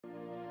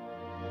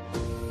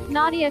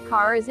Nadia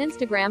Khar is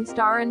Instagram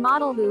star and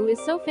model who is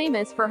so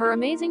famous for her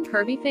amazing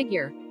curvy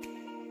figure.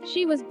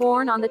 She was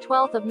born on the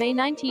 12th of May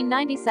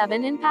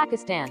 1997 in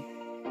Pakistan.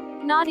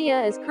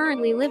 Nadia is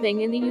currently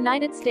living in the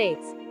United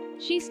States.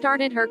 She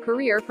started her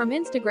career from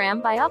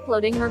Instagram by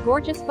uploading her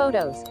gorgeous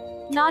photos.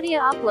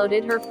 Nadia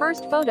uploaded her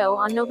first photo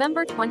on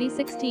November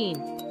 2016.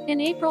 In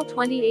April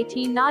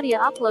 2018, Nadia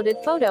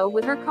uploaded photo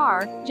with her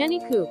car, Jenny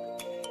Coupe.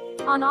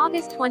 On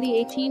August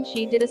 2018,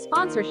 she did a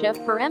sponsorship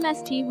for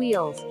MST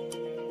Wheels.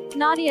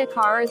 Nadia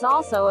Khar is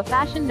also a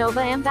Fashion Nova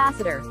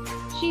ambassador.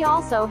 She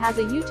also has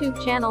a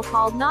YouTube channel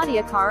called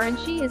Nadia Khar and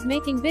she is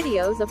making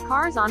videos of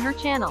cars on her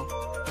channel.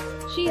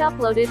 She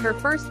uploaded her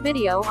first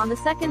video on the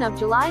 2nd of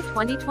July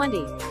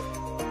 2020.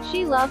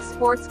 She loves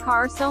sports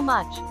cars so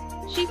much.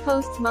 She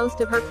posts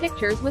most of her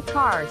pictures with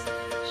cars.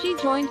 She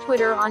joined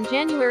Twitter on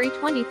January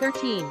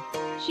 2013.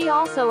 She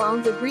also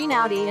owns a green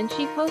Audi and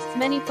she posts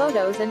many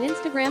photos and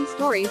Instagram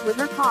stories with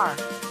her car.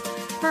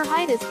 Her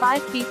height is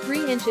 5 feet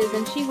 3 inches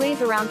and she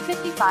weighs around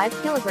 55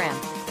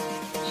 kilograms.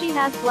 She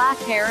has black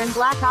hair and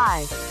black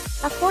eyes.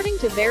 According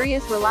to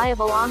various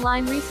reliable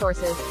online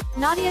resources,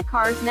 Nadia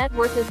Khar's net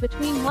worth is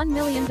between $1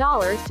 million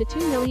to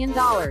 $2 million.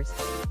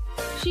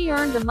 She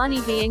earned the money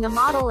being a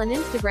model and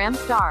Instagram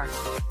star.